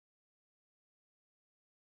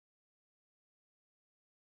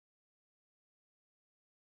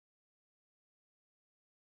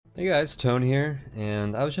Hey guys, Tone here,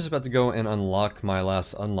 and I was just about to go and unlock my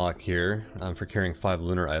last unlock here for carrying 5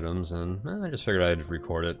 lunar items, and I just figured I'd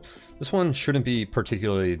record it. This one shouldn't be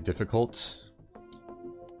particularly difficult.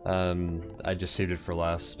 I just saved it for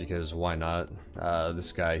last because why not?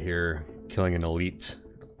 This guy here killing an elite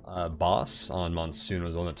boss on Monsoon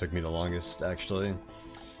was the one that took me the longest, actually.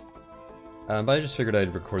 But I just figured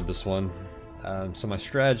I'd record this one. So my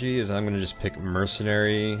strategy is I'm going to just pick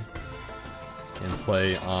Mercenary and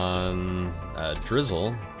play on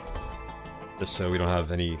Drizzle, just so we don't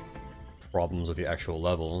have any problems with the actual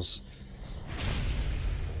levels.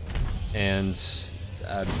 And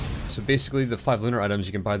so basically the 5 lunar items,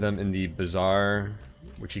 you can buy them in the Bazaar,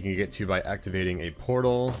 which you can get to by activating a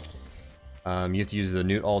portal. You have to use the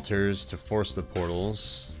Newt Altars to force the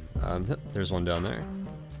portals. There's one down there.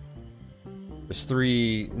 There's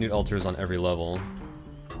 3 Newt Altars on every level.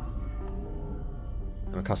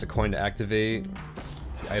 It costs a coin to activate.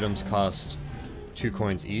 The items cost 2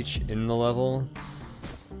 coins each in the level.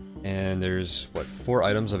 And there's, what, 4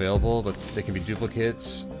 items available, but they can be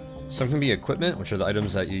duplicates. Some can be equipment, which are the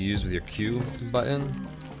items that you use with your Q button.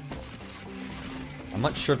 I'm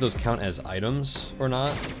not sure if those count as items or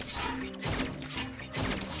not.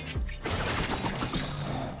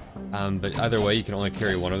 But either way, you can only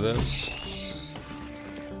carry one of those.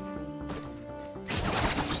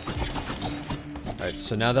 Alright,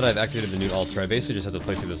 so now that I've activated the new altar, I basically just have to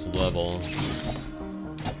play through this level.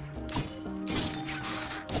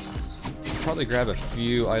 Probably grab a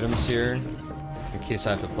few items here, in case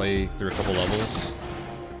I have to play through a couple levels.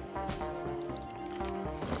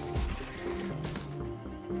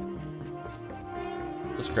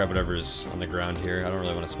 Just grab whatever's on the ground here, I don't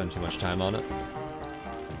really want to spend too much time on it.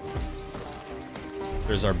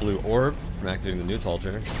 There's our blue orb from activating the Newt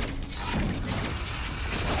altar.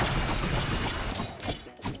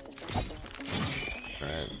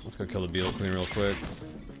 Let's go kill the Beetle Queen real quick.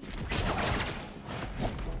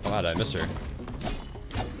 Oh, how did I miss her?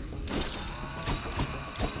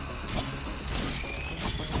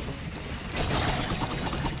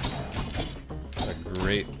 What a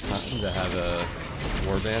great time to have a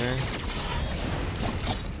war banner.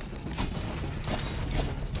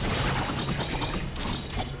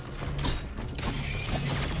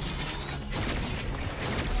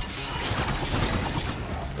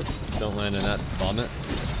 Oops, don't land in that vomit.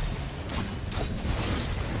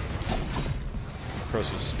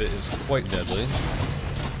 Crocus Spit is quite deadly.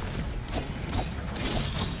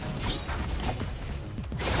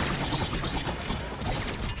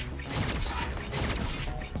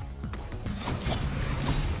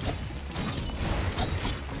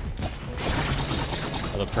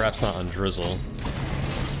 Although perhaps not on Drizzle.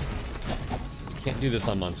 You can't do this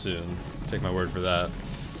on Monsoon. Take my word for that.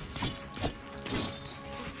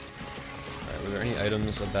 Alright, were there any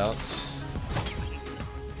items about?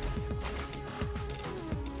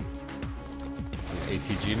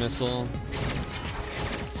 ATG missile.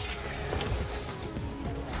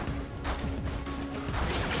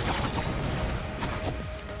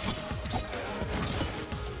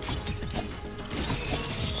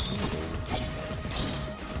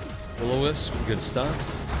 Will-O-Wisp, good stuff.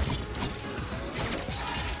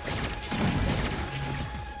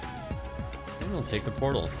 And we'll take the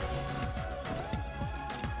portal.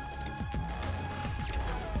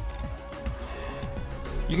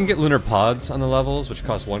 You can get lunar pods on the levels, which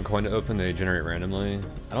cost 1 coin to open. They generate randomly.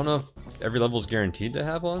 I don't know if every level is guaranteed to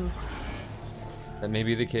have one. That may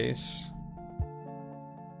be the case.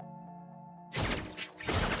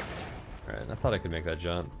 Alright, I thought I could make that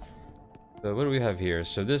jump. So what do we have here?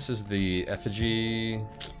 So this is the effigy.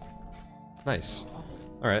 Nice.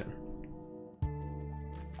 Alright.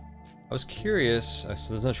 I was curious.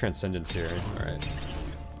 So there's no transcendence here. Alright.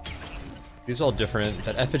 These are all different.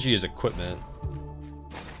 That effigy is equipment.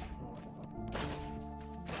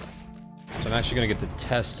 So I'm actually going to get to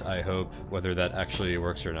test, I hope, whether that actually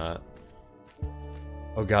works or not.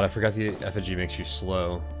 Oh god, I forgot the effigy makes you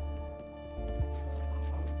slow.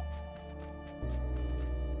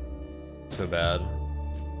 So bad.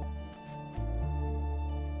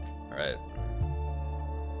 Alright.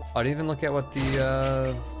 I didn't even look at what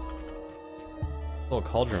the little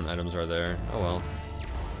cauldron items are there. Oh well.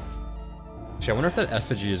 Actually, I wonder if that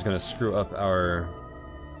effigy is going to screw up our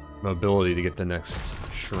mobility to get the next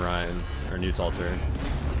shrine, or Newt altar.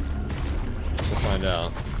 We'll find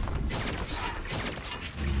out.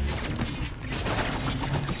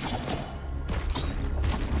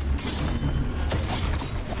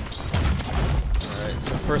 Alright,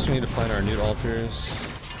 so first we need to find our Newt altars.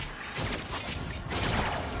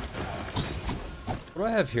 What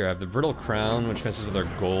do I have here? I have the Brittle Crown, which messes with our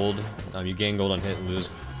gold. You gain gold on hit and lose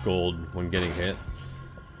gold when getting hit.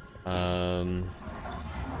 That's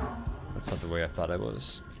not the way I thought I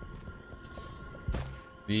was.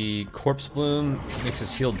 The Corpse Bloom makes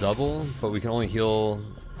us heal double, but we can only heal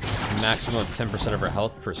a maximum of 10% of our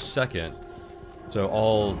health per second. So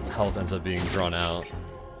all health ends up being drawn out.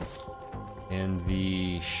 And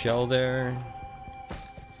the shell there,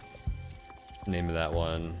 name of that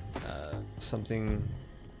one, something,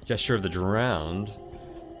 Gesture of the Drowned.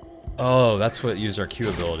 Oh, that's what used our Q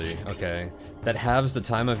ability. Okay, that halves the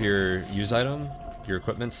time of your use item, your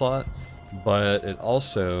equipment slot, but it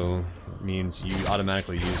also means you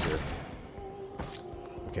automatically use it.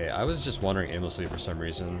 Okay, I was just wandering aimlessly for some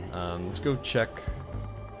reason. Let's go check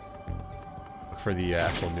for the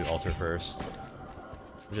actual new altar first.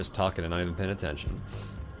 I'm just talking and not even paying attention.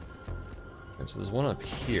 Okay, so there's one up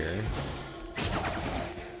here.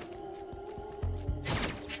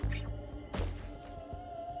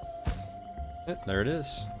 There it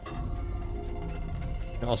is.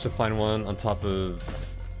 You can also find one on top of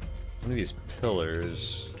one of these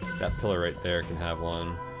pillars. That pillar right there can have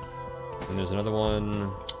one. And there's another one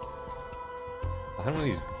behind one of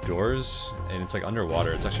these doors, and it's like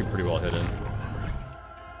underwater. It's actually pretty well hidden.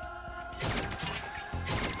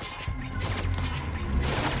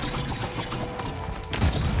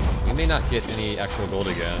 We may not get any actual gold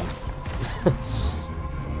again.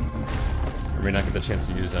 Or may not get the chance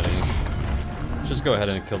to use any. Let's just go ahead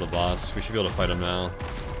and kill the boss. We should be able to fight him now.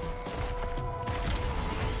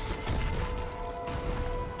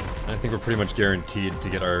 And I think we're pretty much guaranteed to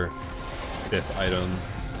get our 5th item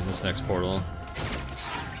in this next portal.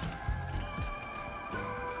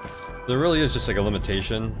 There really is just like a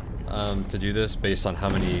limitation to do this based on how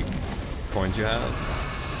many coins you have.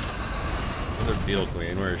 Another Beetle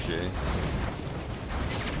Queen, where is she?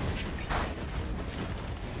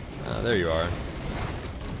 There you are.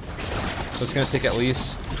 So it's going to take at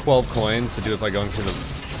least 12 coins to do it by going to the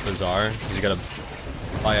bazaar, because you got to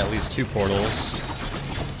buy at least 2 portals,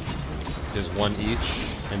 which is 1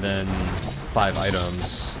 each, and then 5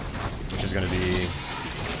 items, which is going to be...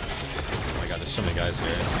 Oh my god, there's so many guys here.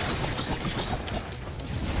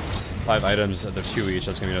 5 items, they're 2 each,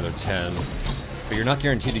 that's going to be another 10. But you're not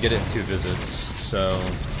guaranteed to get it in 2 visits, so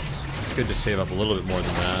it's good to save up a little bit more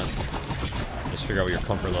than that. Just figure out what your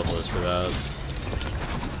comfort level is for that.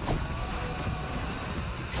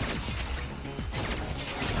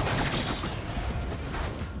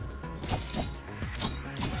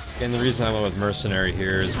 And the reason I went with Mercenary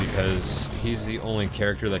here is because he's the only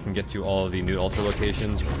character that can get to all of the new altar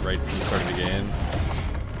locations right from the start of the game.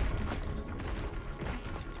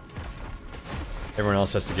 Everyone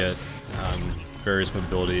else has to get various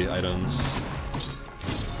mobility items.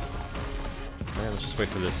 Alright, let's just wait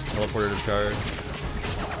for this teleporter to charge.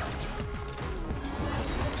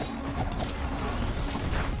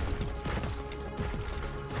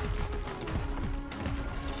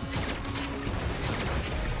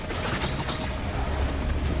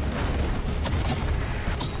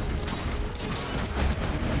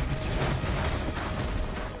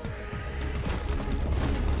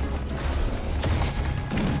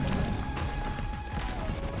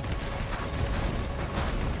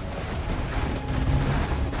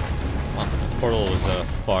 Portal was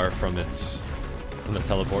far from the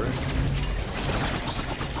teleporter.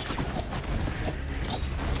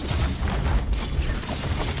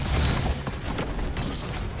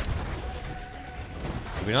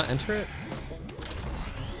 Did we not enter it?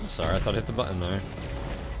 I'm sorry, I thought I hit the button there.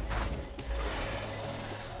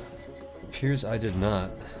 Appears I did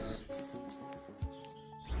not.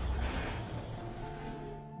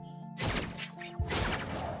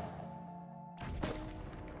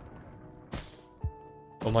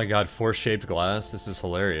 Oh my god, 4 shaped glass? This is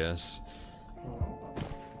hilarious.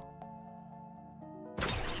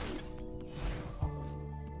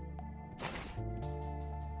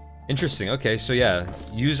 Interesting, okay, so yeah,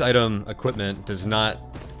 use item equipment does not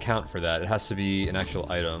count for that. It has to be an actual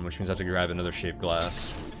item, which means I have to grab another shaped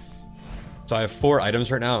glass. So I have 4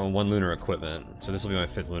 items right now and 1 lunar equipment. So this will be my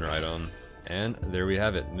 5th lunar item. And there we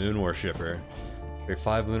have it, Moon Worshipper. We have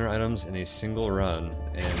 5 lunar items in a single run,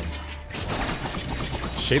 and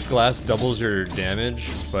shaped glass doubles your damage,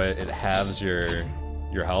 but it halves your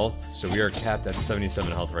health. So we are capped at 77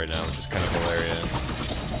 health right now, which is kind of hilarious.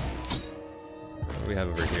 What do we have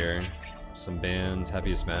over here? Some bands,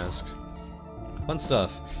 Happiest Mask. Fun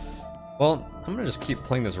stuff. Well, I'm gonna just keep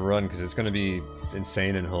playing this run because it's gonna be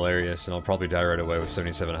insane and hilarious, and I'll probably die right away with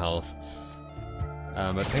 77 health.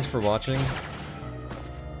 But thanks for watching.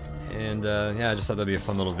 And yeah, I just thought that'd be a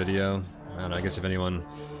fun little video. I don't know, I guess if anyone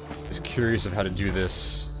is curious of how to do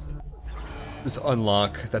this this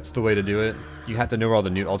unlock. That's the way to do it. You have to know where all the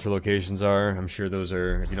new altar locations are. I'm sure those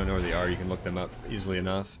are, if you don't know where they are, you can look them up easily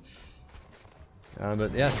enough.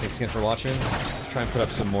 But yeah, thanks again for watching. Try and put up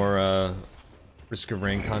some more Risk of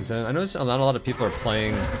Rain content. I noticed not a lot of people are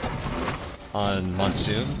playing on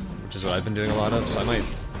Monsoon, which is what I've been doing a lot of, so I might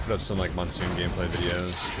put up some like Monsoon gameplay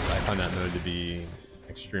videos, because I find that mode to be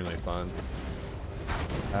extremely fun.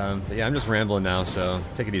 But yeah, I'm just rambling now, so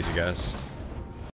take it easy, guys.